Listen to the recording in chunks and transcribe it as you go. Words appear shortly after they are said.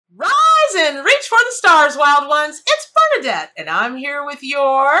Reach for the stars, wild ones. It's Bernadette, and I'm here with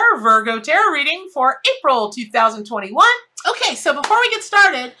your Virgo tarot reading for April 2021. Okay, so before we get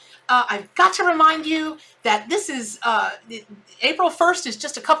started, I've got to remind you that this is April 1st is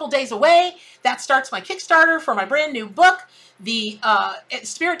just a couple days away. That starts my Kickstarter for my brand new book, the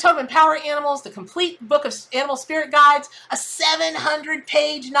Spirit Totem and Power Animals, the complete book of animal spirit guides, a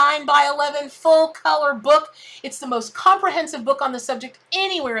 700-page 9x11 full-color book. It's the most comprehensive book on the subject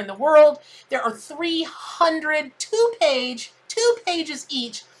anywhere in the world. There are 300 two pages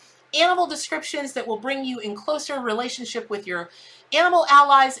each, animal descriptions that will bring you in closer relationship with your animal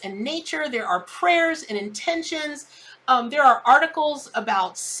allies and nature. There are prayers and intentions. There are articles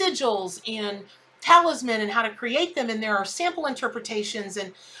about sigils and talisman and how to create them, and there are sample interpretations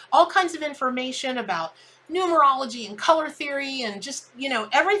and all kinds of information about numerology and color theory and just, you know,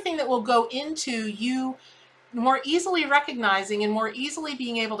 everything that will go into you more easily recognizing and more easily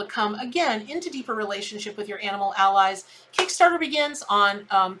being able to come again into deeper relationship with your animal allies. Kickstarter begins on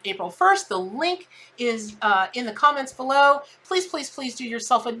April 1st. The link is in the comments below. Please, please, please do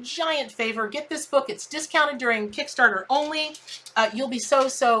yourself a giant favor. Get this book. It's discounted during Kickstarter only. You'll be so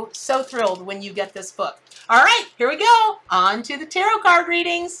thrilled when you get this book. All right, here we go. On to the tarot card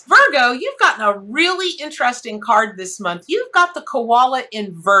readings. Virgo, you've gotten a really interesting card this month. You've got the koala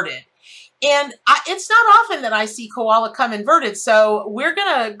inverted. And it's not often that I see koala come inverted, so we're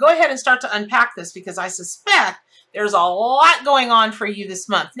going to go ahead and start to unpack this because I suspect there's a lot going on for you this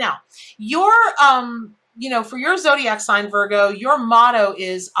month. Now, your, for your zodiac sign, Virgo, your motto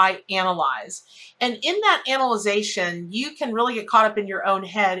is I analyze. And in that analyzation, you can really get caught up in your own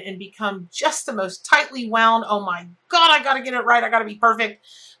head and become just the most tightly wound, oh my God, I got to get it right, I got to be perfect,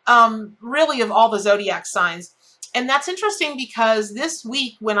 really of all the zodiac signs. And that's interesting because this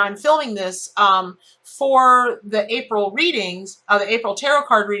week when I'm filming this for the April readings, the April tarot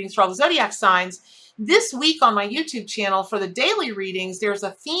card readings for all the zodiac signs, this week on my YouTube channel for the daily readings, there's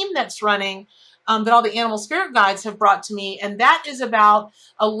a theme that's running that all the animal spirit guides have brought to me. And that is about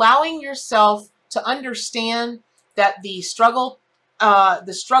allowing yourself to understand that the struggle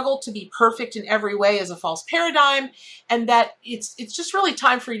to be perfect in every way is a false paradigm. And that it's just really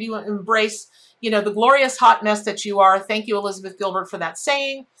time for you to embrace, you know, the glorious hot mess that you are. Thank you, Elizabeth Gilbert, for that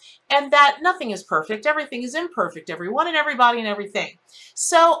saying. And that nothing is perfect. Everything is imperfect. Everyone and everybody and everything.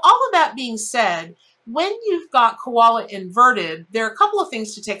 So all of that being said, when you've got koala inverted, there are a couple of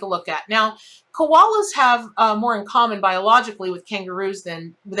things to take a look at. Now, koalas have more in common biologically with kangaroos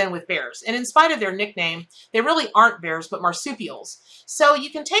than with bears. And in spite of their nickname, they really aren't bears, but marsupials. So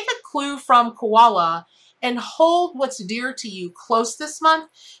you can take a clue from koala and hold what's dear to you close this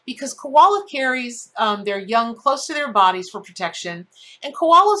month, because koala carries their young close to their bodies for protection, and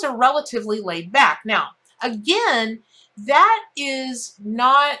koalas are relatively laid back. Now, again, that is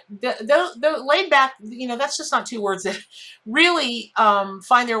not, the laid back, you know, that's just not two words that really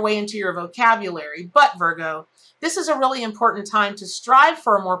find their way into your vocabulary. But Virgo, this is a really important time to strive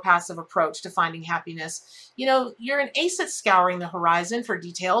for a more passive approach to finding happiness. You know, you're an ace at scouring the horizon for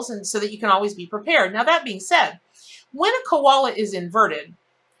details, and so that you can always be prepared. Now, that being said, when a koala is inverted,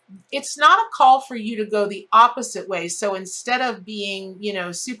 it's not a call for you to go the opposite way. So instead of being, you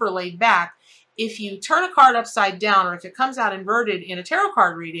know, super laid back, if you turn a card upside down, or if it comes out inverted in a tarot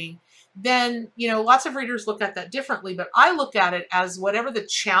card reading, then, you know, lots of readers look at that differently, but I look at it as whatever the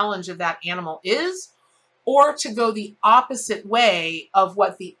challenge of that animal is, or to go the opposite way of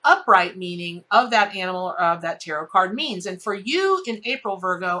what the upright meaning of that animal or of that tarot card means. And for you in April,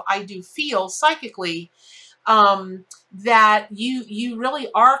 Virgo, I do feel psychically that you really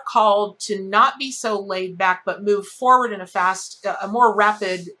are called to not be so laid back, but move forward in a more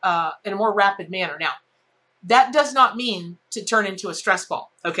rapid manner. Now, that does not mean to turn into a stress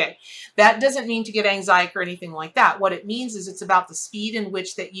ball. Okay. That doesn't mean to get anxiety or anything like that. What it means is it's about the speed in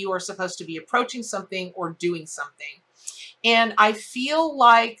which that you are supposed to be approaching something or doing something. And I feel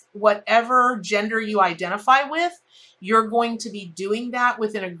like whatever gender you identify with, you're going to be doing that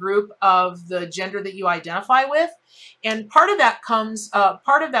within a group of the gender that you identify with. And part of that comes,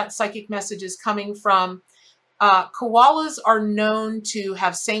 part of that psychic message is coming from koalas are known to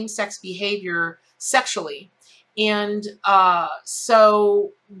have same-sex behavior sexually. And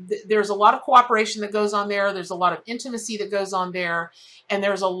so there's a lot of cooperation that goes on there. There's a lot of intimacy that goes on there. And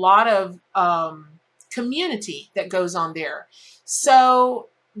there's a lot of community that goes on there. So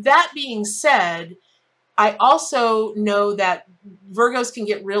that being said, I also know that Virgos can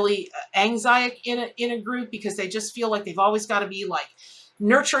get really anxiety in a group because they just feel like they've always got to be like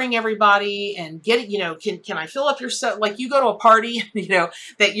nurturing everybody and getting, you know, can I fill up your set? Like you go to a party, you know,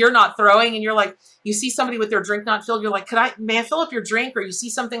 that you're not throwing and you're like, you see somebody with their drink not filled. You're like, may I fill up your drink? Or you see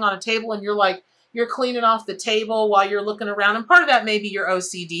something on a table and you're like, you're cleaning off the table while you're looking around. And part of that may be your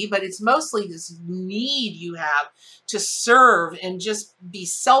OCD, but it's mostly this need you have to serve and just be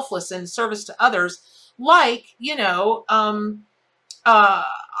selfless in service to others. Like, you know, I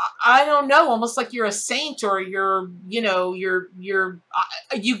don't know, almost like you're a saint, or you're, you know,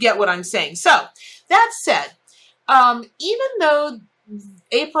 you get what I'm saying. So that said, even though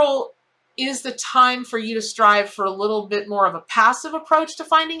April is the time for you to strive for a little bit more of a passive approach to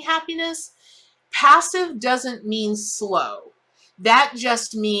finding happiness, passive doesn't mean slow. That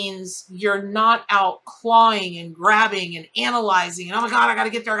just means you're not out clawing and grabbing and analyzing and, oh my God, I got to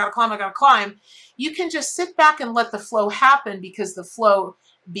get there, I got to climb, I got to climb. You can just sit back and let the flow happen, because the flow,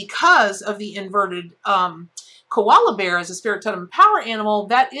 because of the inverted koala bear as a spirit totem power animal,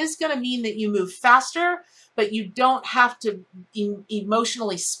 that is going to mean that you move faster, but you don't have to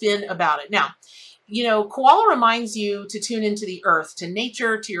emotionally spin about it. Now, you know, koala reminds you to tune into the earth, to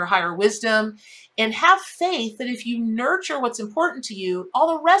nature, to your higher wisdom, and have faith that if you nurture what's important to you, all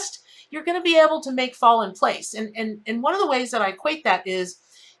the rest you're going to be able to make fall in place. And one of the ways that I equate that is,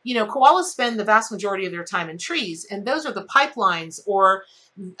 you know, koalas spend the vast majority of their time in trees, and those are the pipelines, or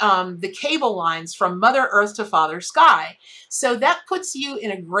the cable lines from Mother Earth to Father Sky. So that puts you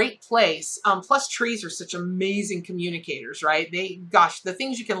in a great place. Plus, trees are such amazing communicators, right? Gosh, the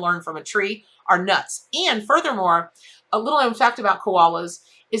things you can learn from a tree are nuts. And furthermore, a little known fact about koalas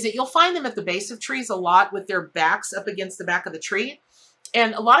is that you'll find them at the base of trees a lot with their backs up against the back of the tree.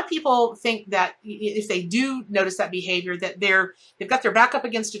 And a lot of people think that if they do notice that behavior, that they've got their back up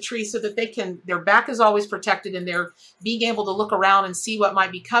against a tree so that their back is always protected, and they're being able to look around and see what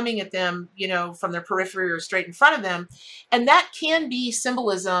might be coming at them, you know, from their periphery or straight in front of them. And that can be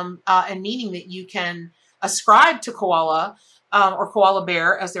symbolism and meaning that you can ascribe to koala or koala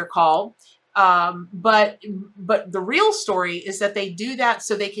bear, as they're called. But the real story is that they do that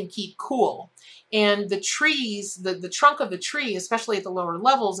so they can keep cool. And the trees, the trunk of the tree, especially at the lower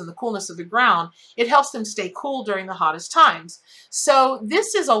levels and the coolness of the ground, it helps them stay cool during the hottest times. So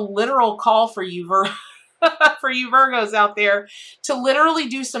this is a literal call for you, for you Virgos out there, to literally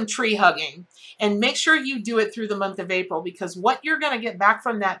do some tree hugging. And make sure you do it through the month of April, because what you're going to get back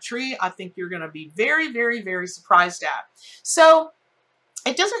from that tree, I think you're going to be very, very, very surprised at. So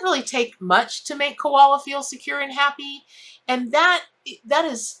it doesn't really take much to make koala feel secure and happy. And that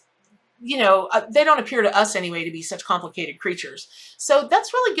is, you know, they don't appear to us anyway to be such complicated creatures. So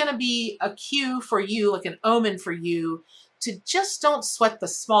that's really going to be a cue for you, like an omen for you, to just don't sweat the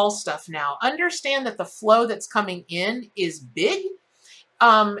small stuff now. Understand that the flow that's coming in is big.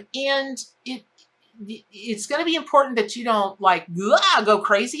 And it's going to be important that you don't like go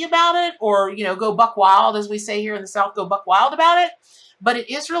crazy about it, or, you know, go buck wild, as we say here in the South, go buck wild about it. But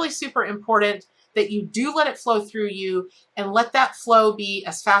it is really super important that you do let it flow through you, and let that flow be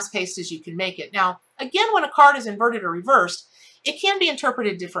as fast-paced as you can make it. Now, again, when a card is inverted or reversed, it can be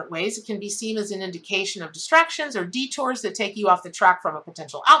interpreted different ways. It can be seen as an indication of distractions or detours that take you off the track from a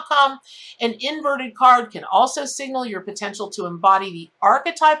potential outcome. An inverted card can also signal your potential to embody the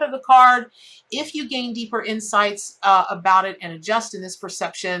archetype of the card if you gain deeper insights about it and adjust in this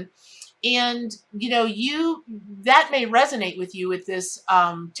perception. And, you know, that may resonate with you with this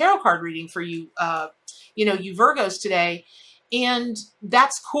tarot card reading for you, you know, you Virgos today. And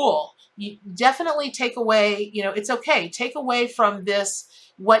that's cool. You definitely take away, you know, it's okay. Take away from this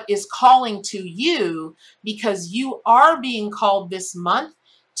what is calling to you, because you are being called this month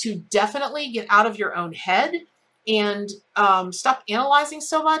to definitely get out of your own head and stop analyzing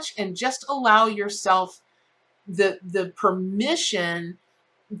so much, and just allow yourself the permission,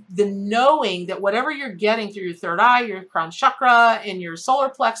 the knowing that whatever you're getting through your third eye, your crown chakra, and your solar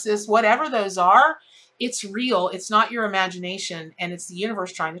plexus, whatever those are, it's real. It's not your imagination, and it's the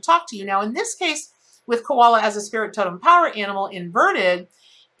universe trying to talk to you. Now, in this case, with koala as a spirit totem power animal inverted,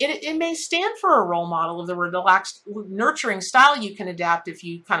 it may stand for a role model of the relaxed, nurturing style you can adapt if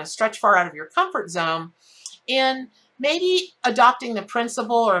you kind of stretch far out of your comfort zone. And maybe adopting the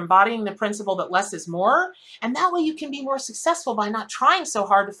principle or embodying the principle that less is more. And that way you can be more successful by not trying so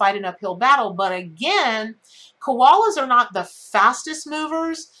hard to fight an uphill battle. But again, koalas are not the fastest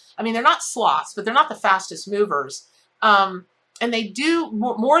movers. I mean, they're not sloths, but they're not the fastest movers. And they do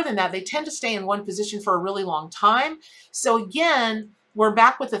more than that. They tend to stay in one position for a really long time. So again, we're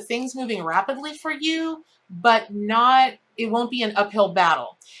back with the things moving rapidly for you, but it won't be an uphill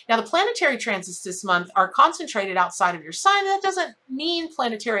battle. Now, the planetary transits this month are concentrated outside of your sign. That doesn't mean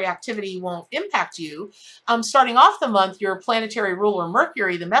planetary activity won't impact you. Starting off the month, your planetary ruler,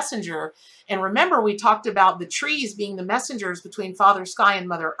 Mercury, the messenger, and remember, we talked about the trees being the messengers between Father Sky and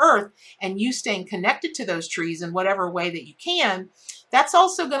Mother Earth, and you staying connected to those trees in whatever way that you can. that's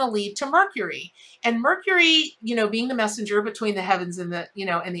also going to lead to Mercury. And Mercury, you know, being the messenger between the heavens and the, you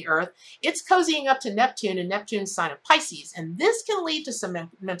know, and the earth, it's cozying up to Neptune, and Neptune's sign of Pisces. And this can lead to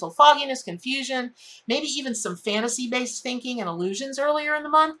some mental fogginess, confusion, maybe even some fantasy-based thinking and illusions earlier in the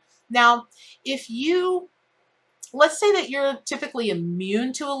month. Now, if you, let's say that you're typically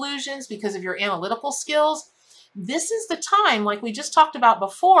immune to illusions because of your analytical skills, this is the time, like we just talked about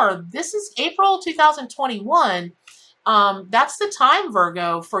before, this is April 2021. That's the time,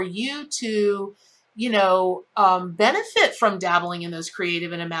 Virgo, for you to, you know, benefit from dabbling in those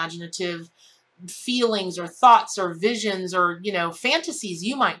creative and imaginative feelings or thoughts or visions or, you know, fantasies,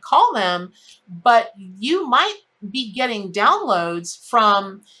 you might call them, but you might be getting downloads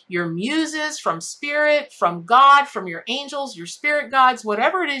from your muses, from spirit, from God, from your angels, your spirit guides,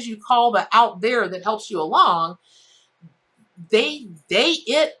 whatever it is you call the out there that helps you along.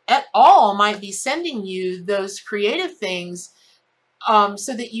 It at all might be sending you those creative things,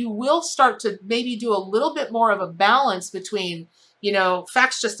 so that you will start to maybe do a little bit more of a balance between, you know,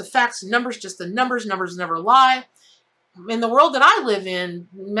 facts just the facts, numbers just the numbers, numbers never lie. In the world that I live in,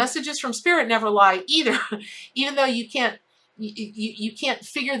 messages from spirit never lie either, even though you can't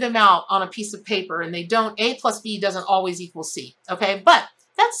figure them out on a piece of paper, and they don't, A plus B doesn't always equal C, okay? But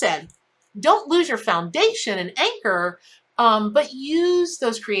that said, don't lose your foundation and anchor, but use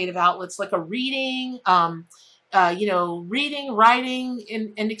those creative outlets like a reading, you know, reading, writing,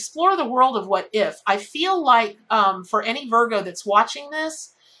 and explore the world of what if. I feel like for any Virgo that's watching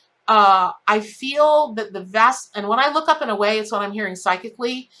this, I feel that the vast, and when I look up and away, it's what I'm hearing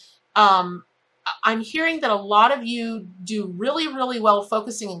psychically. I'm hearing that a lot of you do really, really well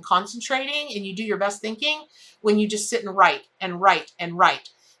focusing and concentrating, and you do your best thinking when you just sit and write and write and write.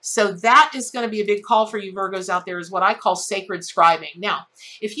 So that is going to be a big call for you Virgos out there, is what I call sacred scribing. Now,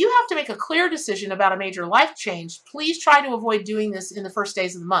 if you have to make a clear decision about a major life change, please try to avoid doing this in the first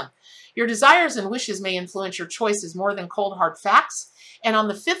days of the month. Your desires and wishes may influence your choices more than cold, hard facts. And on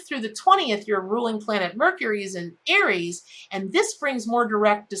the 5th through the 20th, your ruling planet Mercury is in Aries, and this brings more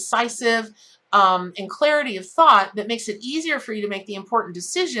direct, decisive, and clarity of thought that makes it easier for you to make the important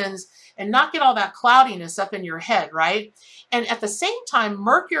decisions and not get all that cloudiness up in your head, right? And at the same time,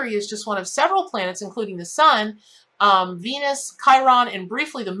 Mercury is just one of several planets, including the Sun, Venus, Chiron, and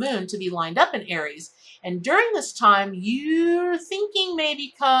briefly the Moon, to be lined up in Aries. And during this time, your thinking may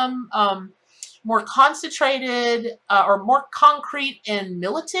become more concentrated or more concrete and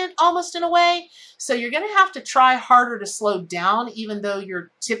militant almost in a way. So you're going to have to try harder to slow down, even though you're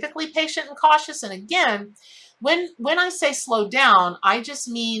typically patient and cautious. And again, when I say slow down, I just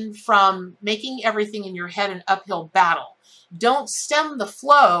mean from making everything in your head an uphill battle. Don't stem the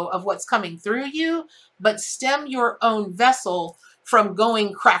flow of what's coming through you, but stem your own vessel from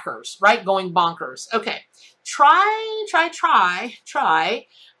going crackers, right? Going bonkers. Okay. Try.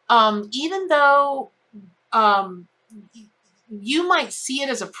 Even though you might see it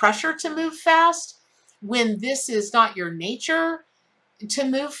as a pressure to move fast, when this is not your nature to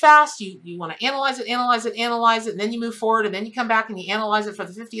move fast, you want to analyze it, and then you move forward, and then you come back and you analyze it for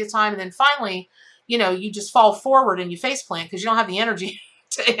the 50th time, and then finally, you know, you just fall forward and you faceplant because you don't have the energy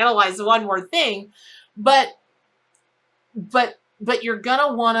to analyze one more thing. But you're going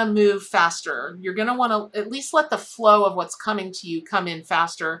to want to move faster. You're going to want to at least let the flow of what's coming to you come in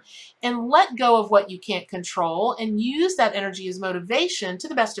faster, and let go of what you can't control and use that energy as motivation to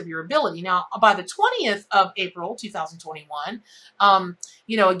the best of your ability. Now, by the 20th of April, 2021,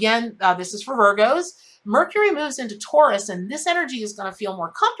 you know, again, this is for Virgos, Mercury moves into Taurus, and this energy is going to feel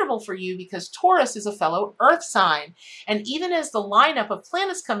more comfortable for you because Taurus is a fellow Earth sign. And even as the lineup of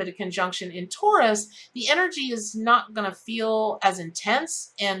planets come into conjunction in Taurus, the energy is not going to feel as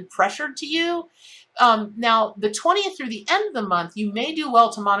intense and pressured to you. Now, the 20th through the end of the month, you may do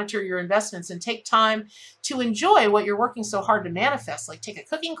well to monitor your investments and take time to enjoy what you're working so hard to manifest, like take a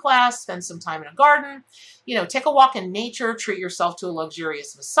cooking class, spend some time in a garden, you know, take a walk in nature, treat yourself to a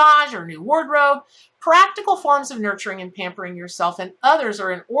luxurious massage or a new wardrobe. Practical forms of nurturing and pampering yourself and others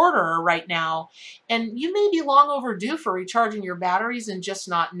are in order right now, and you may be long overdue for recharging your batteries and just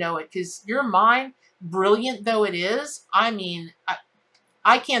not know it, because your mind, brilliant though it is, I mean,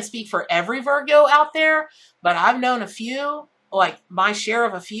 I can't speak for every Virgo out there, but I've known a few, like my share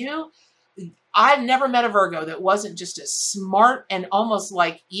of a few. I've never met a Virgo that wasn't just as smart and almost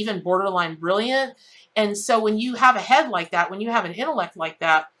like even borderline brilliant. And so when you have a head like that, when you have an intellect like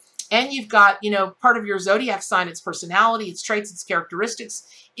that, And you've got, you know, part of your zodiac sign, its personality, its traits, its characteristics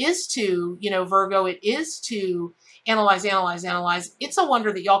is to, you know, Virgo, it is to analyze, analyze, analyze. It's a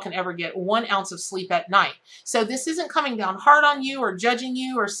wonder that y'all can ever get 1 ounce of sleep at night. So this isn't coming down hard on you or judging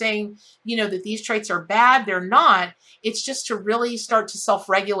you or saying, you know, that these traits are bad. They're not. It's just to really start to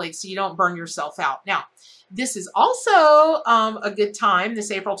self-regulate so you don't burn yourself out. Now, this is also a good time, this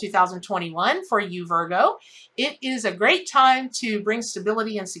April 2021, for you, Virgo. It is a great time to bring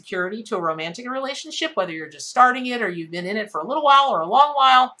stability and security to a romantic relationship, whether you're just starting it or you've been in it for a little while or a long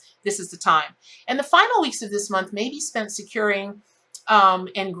while. This is the time. And the final weeks of this month may be spent securing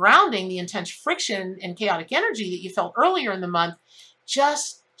and grounding the intense friction and chaotic energy that you felt earlier in the month.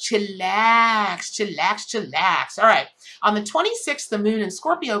 Just chillax, chillax, chillax. All right. On the 26th, the moon in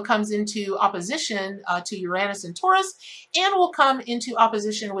Scorpio comes into opposition to Uranus and Taurus, and will come into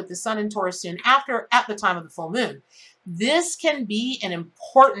opposition with the sun in Taurus soon after, at the time of the full moon. This can be an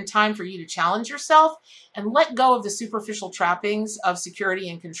important time for you to challenge yourself and let go of the superficial trappings of security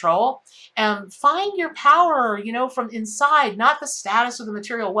and control, and find your power, you know, from inside, not the status or the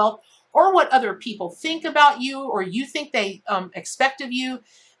material wealth or what other people think about you or you think they expect of you.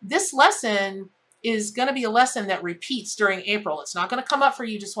 This lesson is going to be a lesson that repeats during April. It's not going to come up for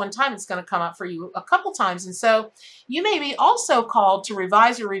you just one time. It's going to come up for you a couple times. And so you may be also called to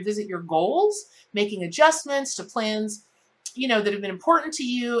revise or revisit your goals, making adjustments to plans, you know, that have been important to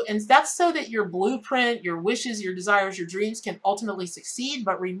you. And that's so that your blueprint, your wishes, your desires, your dreams can ultimately succeed.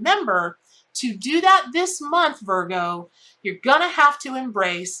 But remember, to do that this month, Virgo, you're going to have to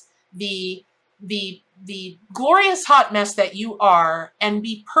embrace the glorious hot mess that you are, and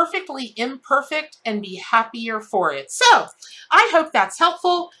be perfectly imperfect and be happier for it. So I hope that's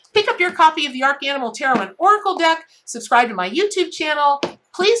helpful. Pick up your copy of the Arcanimal Tarot and Oracle deck. Subscribe to my YouTube channel.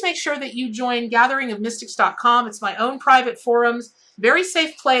 Please make sure that you join gatheringofmystics.com. It's my own private forums. Very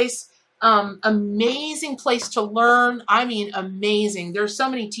safe place. Amazing place to learn. I mean, amazing. There's so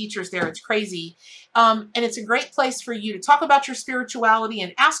many teachers there. It's crazy. And it's a great place for you to talk about your spirituality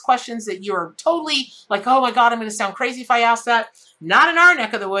and ask questions that you're totally like, oh my God, I'm going to sound crazy if I ask that. Not in our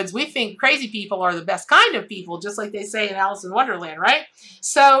neck of the woods. We think crazy people are the best kind of people, just like they say in Alice in Wonderland, right?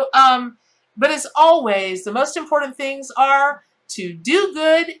 So, but as always, the most important things are to do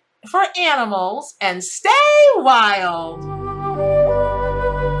good for animals and stay wild.